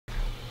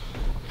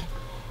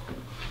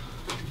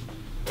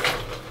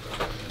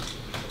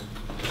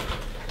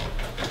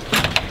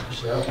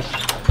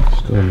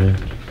Let's go, man.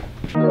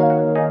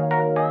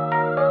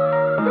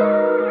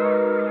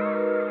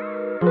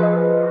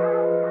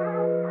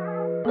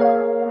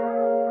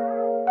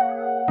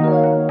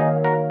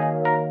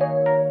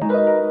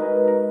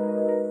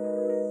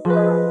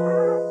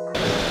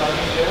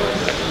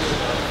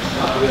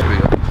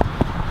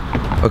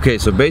 Okay,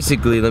 so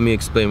basically, let me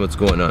explain what's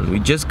going on. We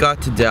just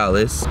got to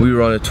Dallas. We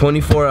were on a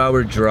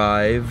 24-hour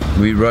drive.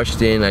 We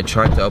rushed in. I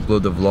tried to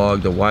upload the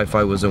vlog. The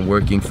Wi-Fi wasn't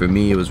working for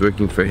me. It was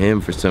working for him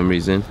for some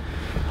reason.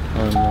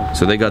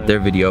 So they got their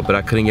video up, but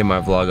I couldn't get my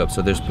vlog up.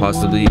 So there's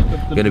possibly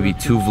gonna be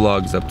 2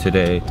 vlogs up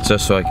today,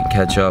 just so I can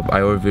catch up.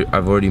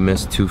 I've already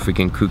missed 2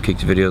 freaking Crew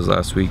Kicks videos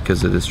last week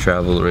because of this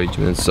travel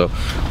arrangement. So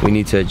we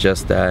need to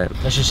adjust that.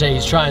 Let's just say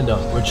he's trying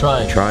though. We're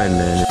trying. Trying,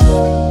 man.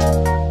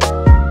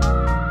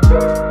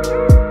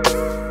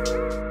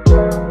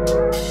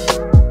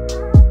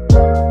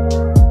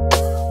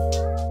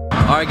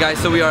 Alright guys,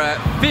 so we are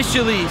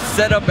officially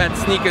set up at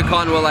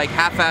Sneakercon. We're like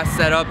half-ass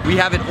set up. We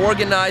have it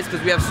organized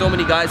because we have so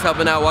many guys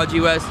helping out.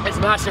 YGUS. It's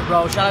massive,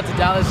 bro. Shout out to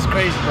Dallas. It's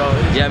crazy, bro.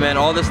 Yeah, man.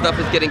 All this stuff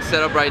is getting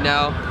set up right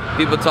now.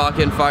 People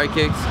talking, fire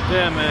kicks.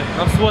 Yeah, man.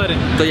 I'm sweating.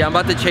 So yeah, I'm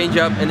about to change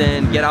up and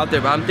then get out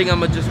there. But I'm thinking I'm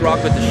gonna just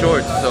rock with the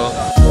shorts, so.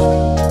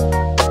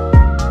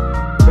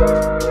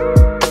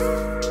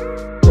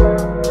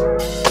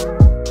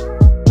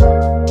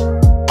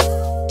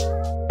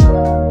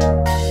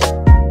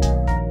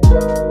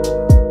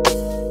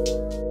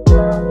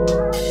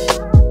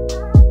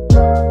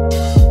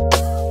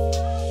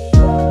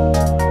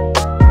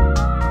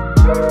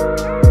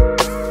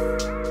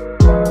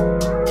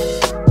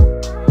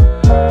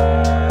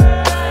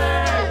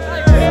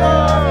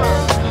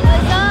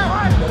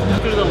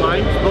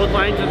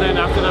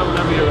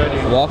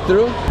 Walk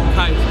through?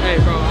 Hey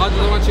bro, I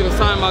just want you to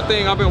sign my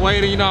thing. I've been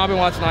waiting, you know, I've been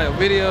watching all your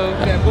videos.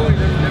 That boy,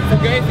 that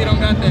Fugazi don't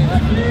got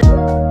that.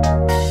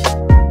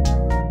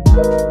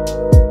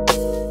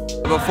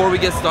 Before we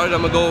get started,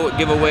 I'm gonna go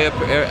give away an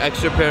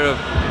extra pair of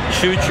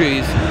shoe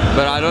trees,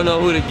 but I don't know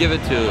who to give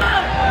it to.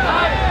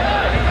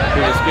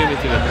 People screaming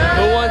to me.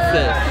 Who wants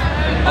this?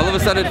 All of a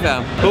sudden,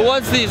 fam. Who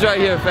wants these right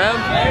here, fam?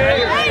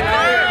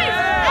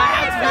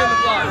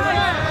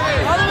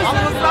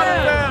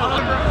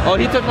 Oh,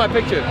 he took my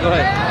picture. Go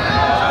ahead.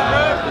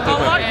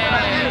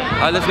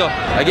 Alright, let's go.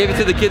 I gave it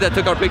to the kid that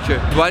took our picture.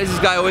 Why does this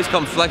guy always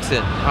come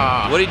flexing?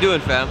 What are you doing,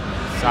 fam?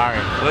 Sorry.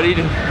 What are you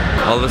doing?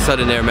 All of a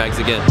sudden, Air Max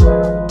again.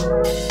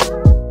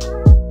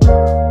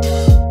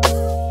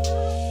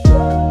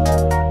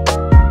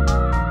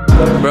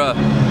 Bruh,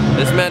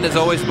 this man is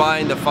always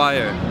buying the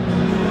fire.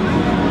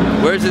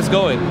 Where is this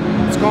going?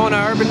 It's going to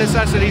Urban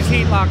Necessities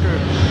Heat Locker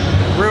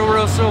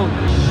real soon.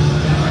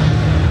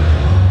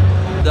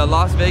 The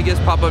Las Vegas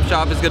pop-up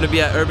shop is going to be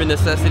at Urban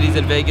Necessities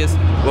in Vegas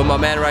with my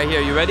man right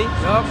here. You ready?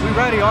 Yup, we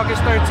ready.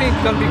 August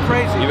 13th, gonna be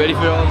crazy. You ready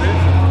for all this?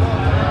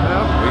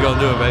 Yep. We're gonna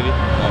do it, baby.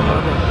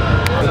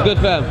 It's good,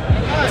 fam.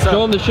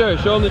 Show him the shirt.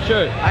 Show him the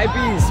shirt.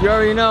 IBs, you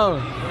already know.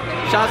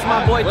 Shout out to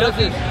my boy. What is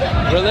this?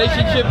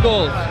 Relationship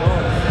goals.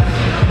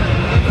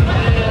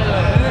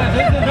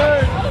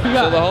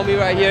 So the homie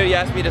right here, he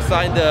asked me to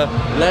sign the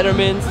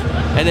Lettermans,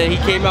 and then he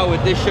came out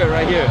with this shirt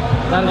right here.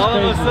 That is All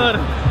crazy. of a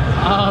sudden.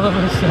 All of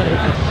a sudden.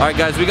 Alright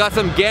guys, we got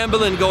some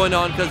gambling going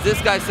on because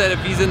this guy said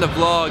if he's in the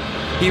vlog,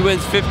 he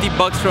wins 50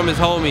 bucks from his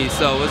homies,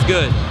 so what's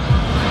good?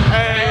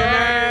 Hey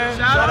man,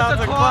 shout out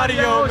to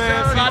Claudio,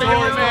 man.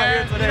 Claudio is not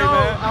here today,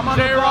 man. I'm on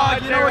the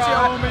vlog, you know what's your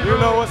homie. You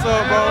know what's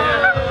up, bro.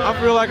 I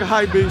feel like a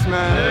hype beast,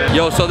 man.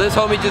 Yo, so this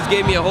homie just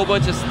gave me a whole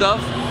bunch of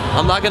stuff.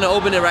 I'm not gonna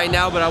open it right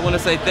now, but I want to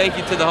say thank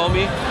you to the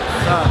homie.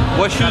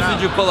 What shoes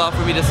did you pull out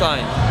for me to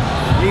sign?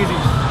 Easy.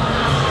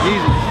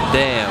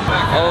 Damn.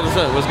 All of a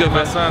sudden, what's good, My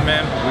man? son,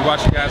 man. We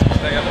watch you guys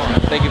stay up on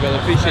it. Thank you, brother.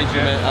 Appreciate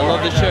you, man. I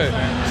love the shirt.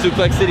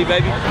 Suplex City,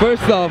 baby.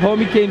 First off,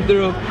 homie came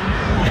through.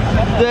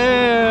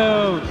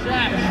 Damn.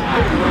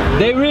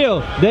 They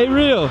real. They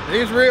real.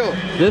 He's real.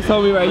 This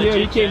homie right here,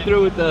 he came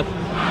through with the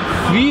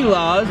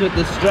Filas with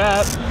the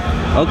strap.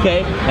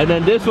 Okay. And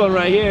then this one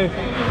right here.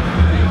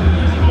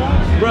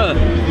 Bruh,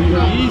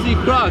 easy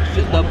Crocs,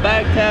 the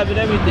back tab and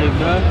everything,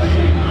 bruh.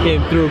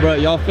 Came through, bruh.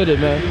 Y'all fitted,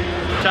 man.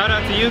 Shout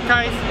out to you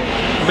guys.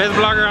 Best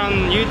vlogger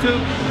on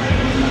YouTube.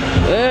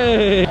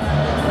 Hey.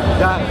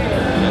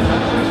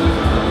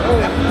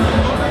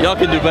 Y'all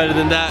can do better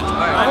than that.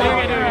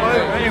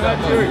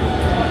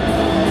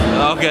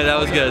 Okay, that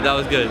was good. That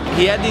was good.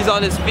 He had these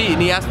on his feet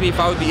and he asked me if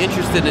I would be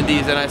interested in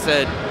these, and I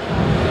said,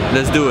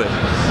 let's do it.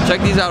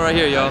 Check these out right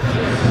here, y'all.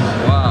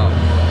 Wow.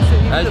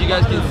 As you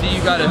guys can see,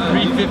 you got a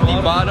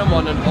 350 bottom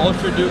on an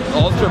ultra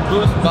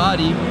boost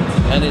body,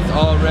 and it's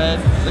all red.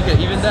 Look at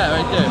even that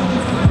right there.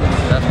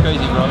 That's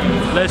crazy, bro.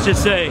 Let's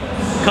just say,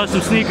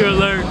 custom sneaker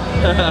alert.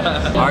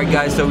 Alright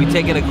guys, so we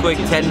taking a quick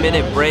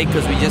 10-minute break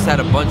because we just had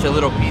a bunch of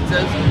little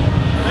pizzas.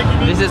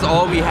 This is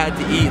all we had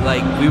to eat.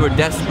 Like, we were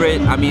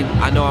desperate. I mean,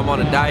 I know I'm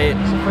on a diet,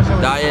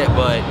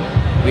 but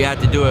we had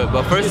to do it.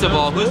 But first of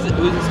all, who's this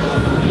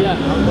guy? Yeah.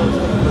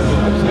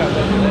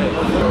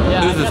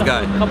 Who's this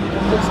guy?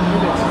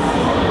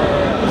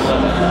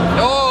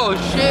 Oh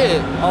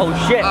shit! Oh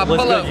shit.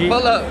 Pull up,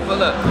 pull up,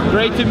 pull up.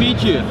 Great to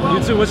meet you. You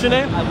too. What's your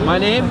name? My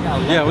name?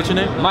 Yeah, what's your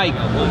name? Mike.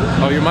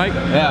 Oh, you're Mike?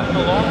 Yeah.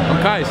 I'm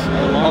Kais.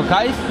 Oh,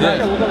 Kais?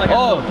 Yeah.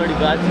 Oh,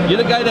 you're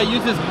the guy that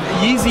uses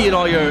Yeezy in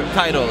all your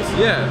titles.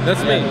 Yeah,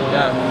 that's me.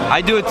 Yeah.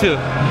 I do it too.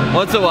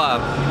 Once in a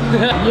while.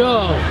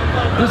 Yo,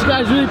 this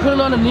guy's really putting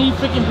on a knee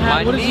freaking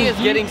pad. My knee is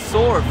getting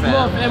sore, fam. Come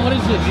on, fam, what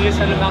is this? This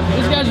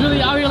guy's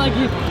really out here like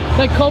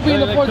Kobe in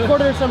the fourth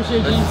quarter or some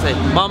shit. Let's just say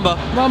Mamba.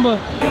 Mamba.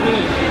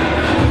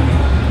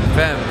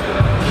 Fam,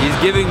 he's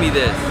giving me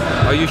this.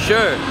 Are you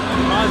sure?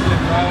 Positive,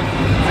 bro.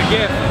 It's a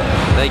gift.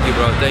 Thank you,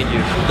 bro. Thank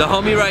you. The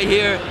homie right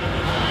here,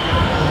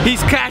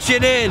 he's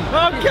cashing in.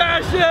 I'm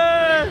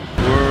cashing!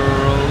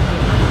 World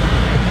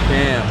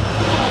champ.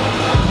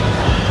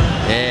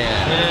 Yeah.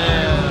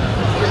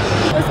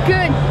 What's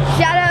good?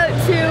 Shout out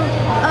to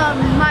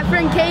my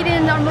friend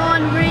Caden,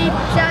 Armand, Reed.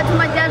 Shout out to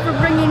my dad for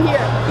bringing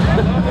here.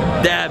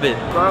 Dab it.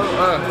 Bro,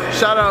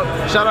 shout out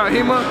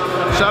Hema,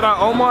 shout out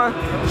Omar,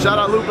 shout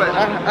out Lupe.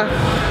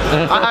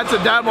 I had to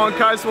dab on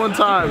Kais one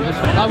time.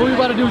 What we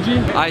about to do, G?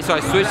 Alright, so I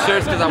switched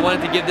shirts because I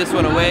wanted to give this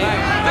one away. Throw on the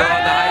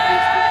hype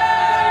beast.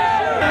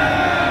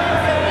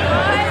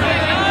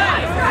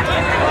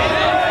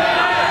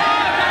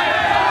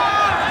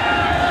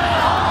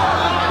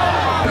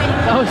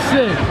 That was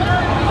sick.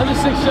 That was a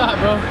sick shot,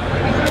 bro.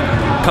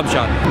 Come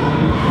shot.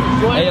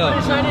 Hey yo,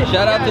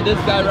 shout out to this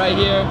guy right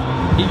here.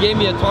 He gave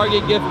me a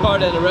Target gift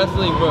card and a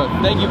wrestling book.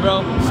 Thank you,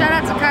 bro. Shout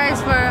out to Kais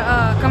for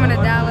coming to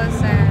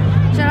Dallas,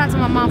 and shout out to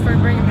my mom for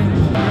bringing me.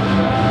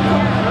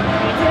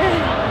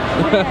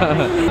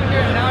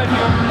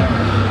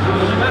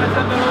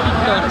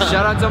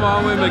 Shout out to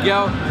my homie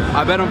Miguel.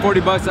 I bet him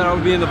 $40 that I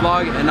would be in the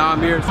vlog, and now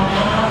I'm here.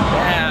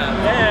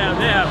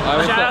 Yeah.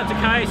 Shout out to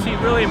Kais. He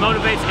really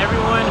motivates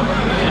everyone.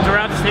 And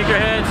throughout the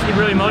sneakerheads, he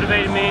really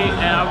motivated me.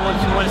 And I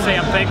want to say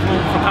I'm thankful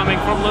for coming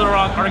from Little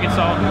Rock,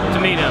 Arkansas to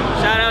meet him.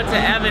 Shout out to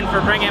Evan for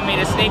bringing me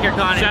to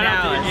Sneakercon in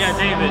Dallas.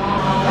 David.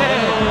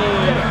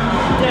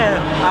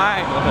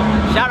 Alright.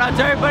 Shout out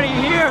to everybody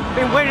here.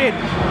 Been waiting,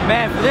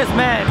 man, for this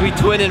man. We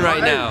twinning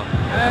right now.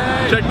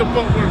 Check the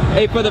footwork.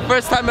 Hey, for the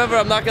first time ever,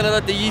 I'm not gonna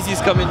let the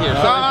Yeezys come in here.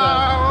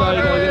 Sorry,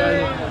 get out of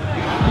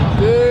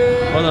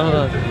here. Hold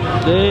on.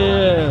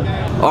 Damn.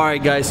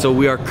 Alright guys, so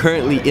we are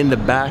currently in the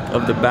back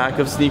of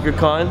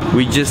Sneakercon.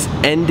 We just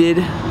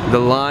ended the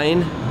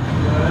line.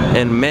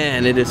 And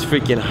man, it is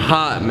freaking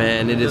hot,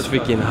 man. It is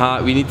freaking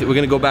hot. We're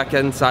gonna go back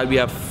inside. We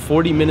have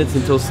 40 minutes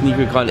until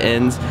Sneakercon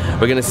ends.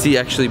 We're gonna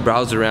actually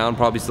browse around,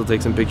 probably still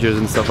take some pictures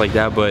and stuff like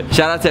that. But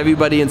shout out to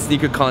everybody in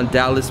Sneakercon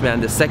Dallas, man.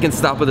 The second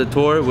stop of the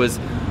tour was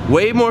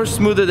way more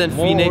smoother than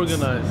Phoenix.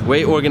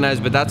 Way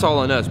organized, but that's all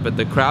on us. But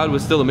the crowd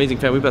was still amazing,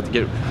 fam. We're about to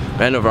get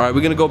ran over. All right,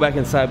 we're gonna go back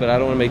inside, but I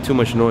don't wanna make too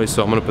much noise,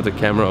 so I'm gonna put the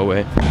camera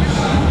away.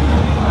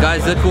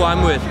 Guys, look who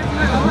I'm with.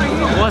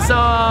 What's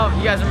up?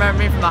 You guys remember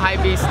me from the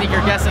Hypebeast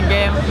sneaker guessing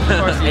game? Of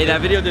course. Hey, that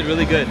video did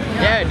really good.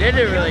 Yeah, it did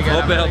really good.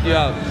 Hope it helped you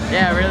out.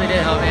 Yeah, it really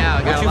did help me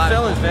out. What you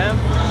selling, fam?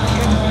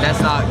 That's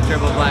not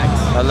triple blacks.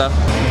 Hello.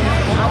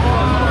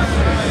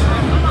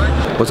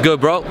 What's good,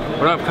 bro?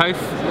 What up, Kais?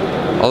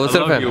 Oh, what's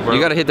up, fam? you, bro.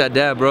 You gotta hit that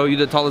dab, bro. You're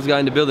the tallest guy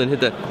in the building.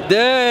 Hit that.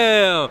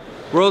 Damn!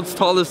 World's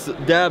tallest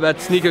dab at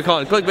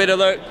Sneakercon. Clickbait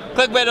alert!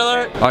 Clickbait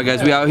alert! Alright,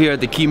 guys, we out here at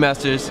the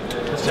Keymasters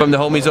from the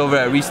homies over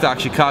at Restock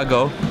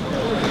Chicago.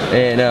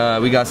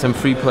 And we got some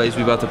free plays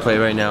we about to play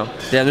right now.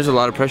 Damn, there's a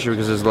lot of pressure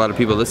because there's a lot of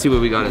people. Let's see what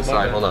we got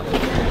inside. Hold on.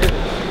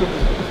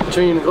 What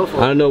are you gonna go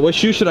for? I don't know. What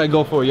shoe should I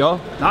go for, y'all?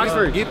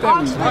 Oxford, get them.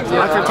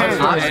 Oxford 10.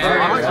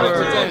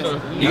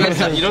 You guys,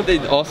 you know what they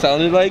all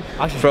sounded like?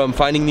 From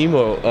Finding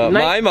Nemo.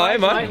 My.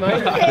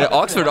 Yeah,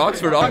 Oxford.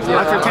 Oxford 10.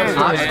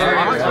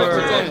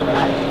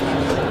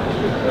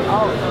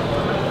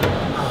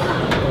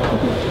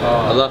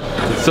 Allah.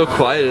 It's so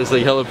quiet, it's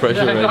like hella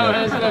pressure right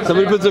now.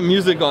 Somebody put some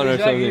music on or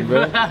something,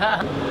 bro.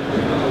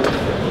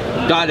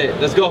 Got it,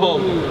 let's go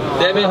home.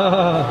 Damn it.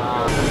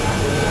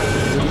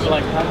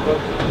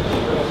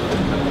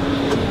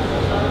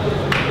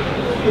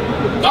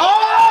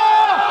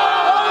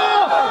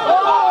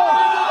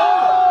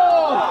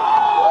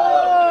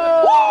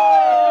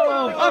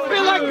 I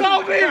feel like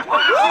Kobe!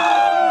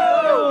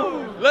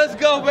 Let's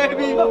go,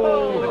 baby!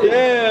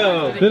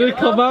 Damn! Did it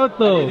come out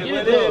though?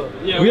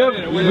 Yeah, we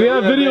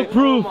have video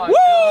proof.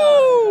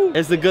 Woo!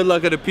 It's the good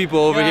luck of the people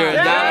over here in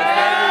Dallas.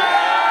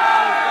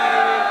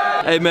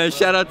 Hey man,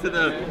 shout out to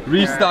the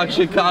Restock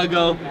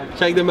Chicago.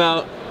 Check them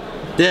out.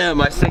 Damn,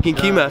 my second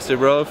Keymaster,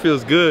 bro. It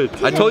feels good.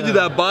 I told you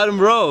that bottom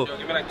row. Give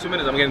me like 2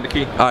 minutes, I'm getting the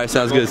key. Alright,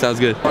 sounds good, sounds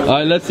good.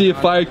 Alright, let's see if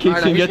Fire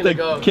Kicks can get it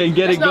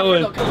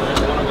going.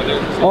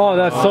 Oh,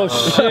 that's so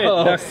shit.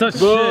 That's such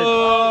shit.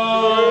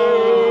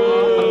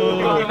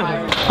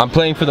 I'm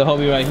playing for the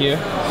homie right here.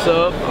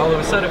 So, all of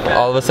a sudden, fam.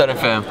 All of a sudden,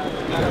 fam.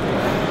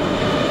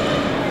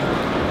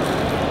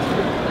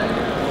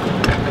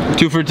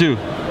 2 for 2.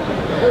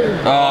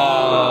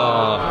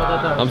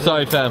 Oh, I'm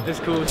sorry, fam. It's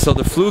cool. So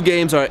the flu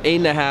games are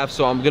 8.5,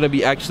 so I'm gonna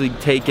be actually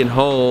taking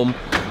home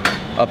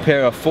a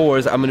pair of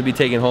 4s. I'm gonna be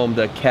taking home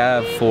the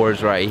Cav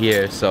 4s right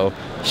here. So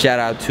shout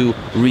out to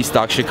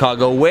Restock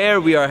Chicago,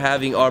 where we are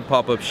having our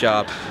pop-up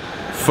shop.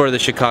 for the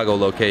Chicago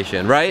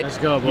location, right? Let's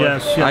go, boy.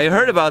 Yes. I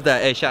heard about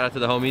that. Hey, shout out to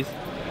the homies.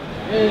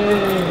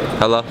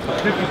 Hello.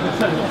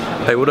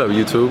 Hey, what up,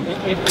 YouTube?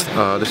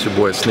 This your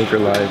boy Sneaker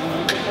Life,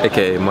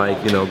 aka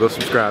Mike. You know, go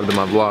subscribe to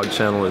my vlog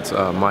channel. It's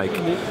Mike.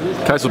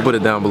 Kais will put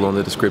it down below in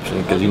the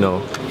description because, you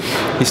know,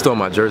 he stole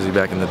my jersey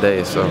back in the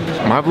day. So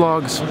my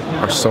vlogs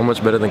are so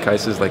much better than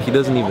Kais's. Like, he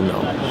doesn't even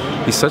know.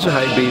 He's such a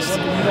hype beast.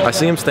 I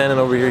see him standing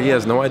over here. He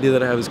has no idea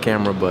that I have his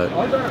camera, but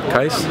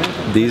Kais,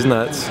 these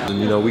nuts. And,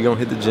 you know, we gonna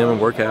hit the gym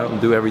and work out and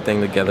do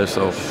everything together.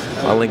 So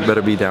my link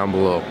better be down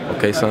below.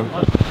 Okay, son?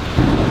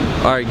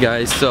 Alright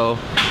guys, so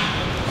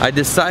I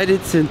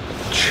decided to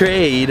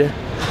trade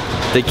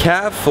the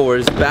Cat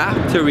 4s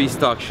back to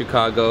Restock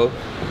Chicago,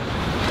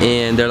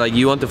 and they're like,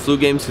 you want the flu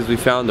games because we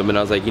found them, and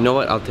I was like, you know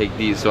what, I'll take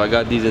these. So I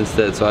got these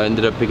instead, so I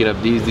ended up picking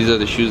up these. These are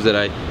the shoes that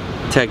I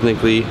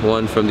technically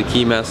won from the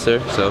Keymaster.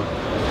 So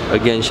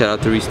again, shout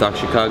out to Restock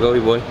Chicago,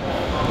 your boy.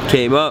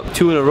 Came up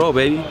 2 in a row,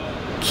 baby.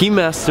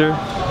 Keymaster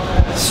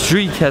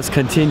streak has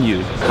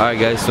continued. Alright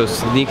guys, so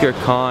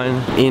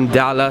Sneakercon in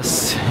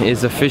Dallas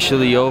is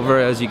officially over,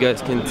 as you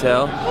guys can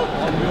tell.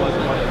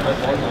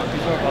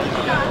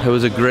 It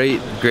was a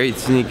great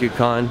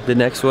Sneakercon. The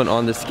next one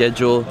on the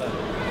schedule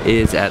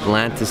is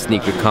Atlanta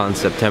Sneakercon,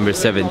 September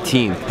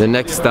 17th. The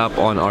next stop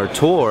on our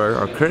tour,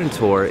 our current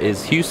tour,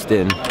 is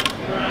Houston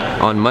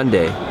on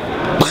Monday.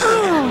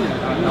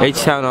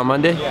 H-Town on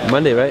Monday?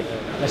 Monday, right?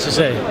 Let's just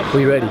say,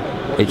 we ready.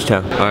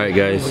 H-Town. Alright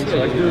guys,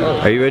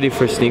 are you ready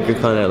for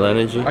Sneakercon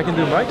Atlanta, G? I can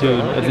do my Dude,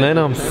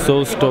 Atlanta, I'm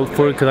so stoked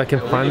for it because I can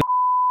finally.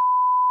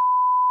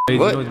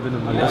 What?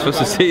 I'm not supposed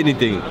to say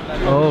anything.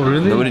 Oh,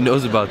 really? Nobody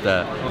knows about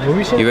that.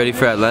 You ready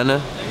for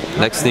Atlanta?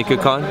 Next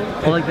Sneakercon?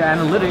 I like the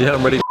analytics. Yeah,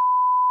 I'm ready.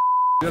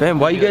 Fam,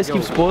 why you guys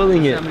keep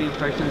spoiling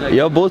it?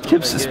 Y'all both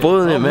keep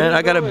spoiling it, man.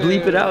 I gotta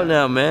bleep it out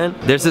now, man.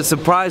 There's a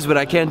surprise, but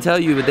I can't tell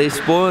you, but they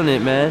spoiling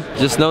it, man.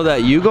 Just know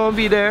that you gonna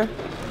be there.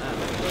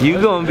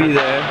 You gonna be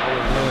there.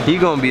 He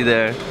gonna be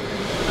there.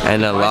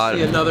 And a lot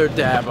of another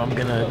dab, I'm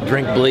gonna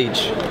drink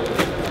bleach.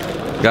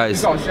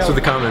 guys, That's what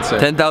the comments say.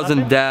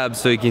 10,000 dabs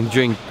so you can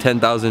drink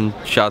 10,000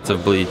 shots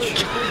of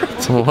bleach.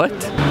 What?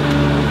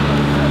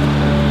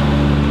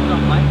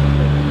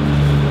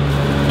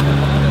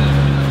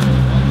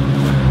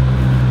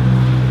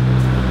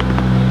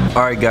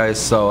 Alright guys,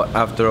 so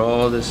after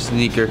all the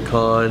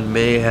Sneakercon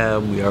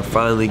mayhem, we are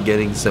finally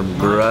getting some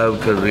grub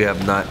because we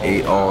have not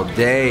ate all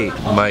day.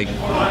 Mike,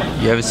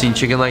 you haven't seen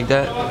chicken like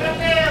that?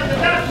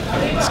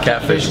 It's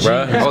catfish,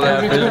 bro. Oh,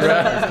 that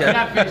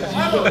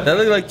That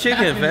look like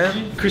chicken,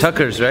 fam.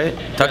 Tuckers, right?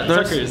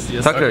 Tuckers?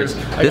 Yes, Tuckers.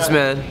 This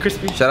man,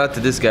 shout out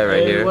to this guy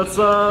right here. What's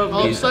up?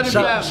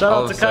 Shout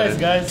out to Kais,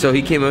 guys. So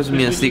he came up to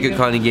me on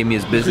Sneakercon, he gave me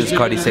his business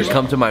card. He said,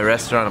 come to my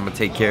restaurant, I'm gonna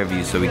take care of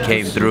you. So we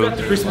came through.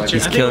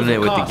 He's killing it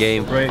with the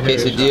game.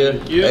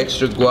 Quesadilla,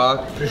 extra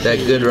guac, that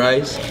good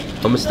rice.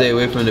 I'm gonna stay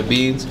away from the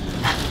beans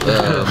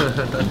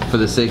for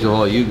the sake of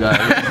all you guys.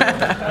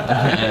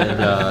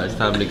 And it's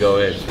time to go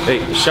in.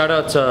 Hey, shout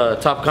out to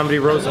Top Comedy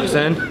Rose of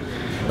Zen,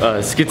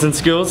 Skits and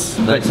Skills.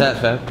 Nice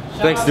hat, fam.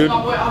 Thanks, dude.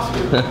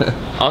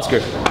 Oscar.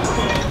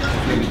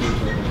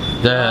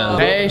 Damn.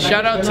 Hey,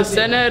 shout out to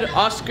Sened,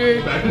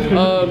 Oscar,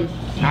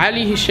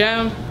 Ali,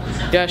 Hisham.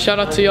 Yeah, shout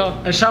out to y'all.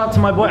 And shout out to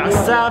my boy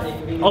Asaf,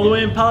 all the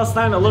way in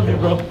Palestine. I love you,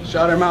 bro.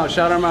 Shout him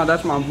out,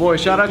 that's my boy.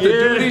 Shout out to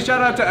Duty,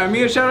 shout out to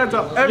Amir, shout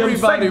out to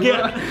everybody,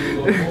 bro.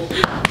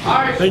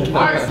 Alright, Thank you.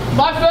 alright,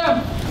 bye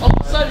fam. All of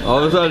a sudden. All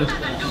of a sudden.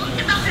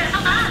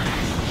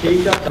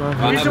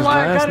 Reason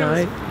why I got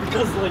it was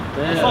because,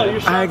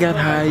 like, I got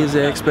highest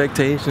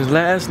expectations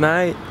last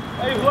night.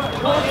 Hey,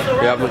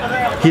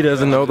 what? He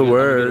doesn't know the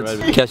words.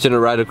 Catching a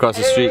ride across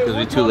the street because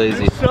we're too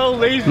lazy. So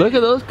lazy. Look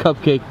at those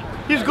cupcakes.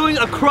 He's going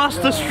across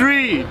the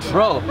street.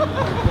 Bro.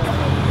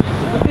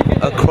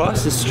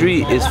 Across the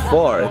street is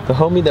far. The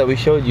homie that we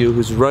showed you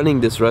who's running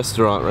this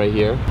restaurant right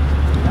here.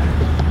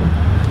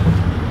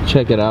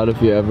 Check it out if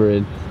you're ever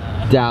in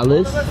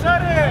Dallas.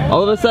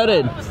 All of a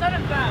sudden.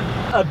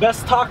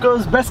 Best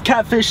tacos, best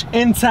catfish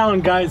in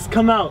town, guys.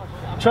 Come out.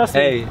 Trust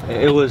me.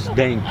 Hey, it was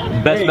dang.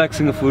 Best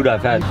Mexican food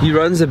I've had. He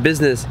runs a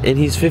business and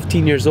he's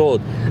 15 years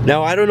old.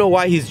 Now I don't know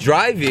why he's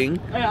driving.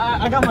 Hey,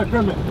 I got my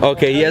permit.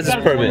 Okay, he has his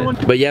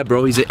permit. But yeah,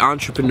 bro, he's an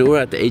entrepreneur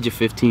at the age of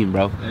 15,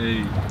 bro.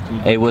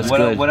 Hey, what's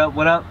good? What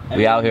up?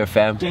 We out here,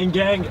 fam.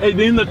 Gang. Hey,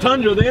 they in the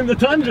tundra.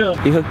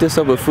 He hooked us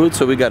up with food,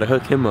 so we gotta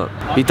hook him up.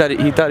 He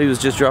thought he was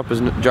just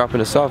dropping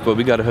us off, but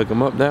we gotta hook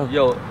him up now.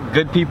 Yo,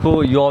 good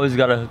people, you always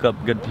gotta hook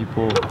up good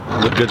people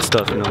with good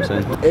stuff, you know what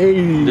I'm saying?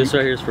 Hey. This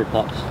right here is for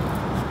Pops.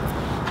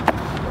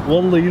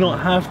 Wallah, you don't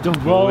have to,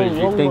 bro.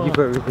 Thank you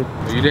for everything.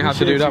 You didn't have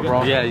to do that,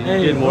 bro. Yeah, you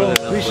did more than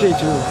enough. Appreciate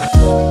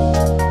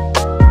you.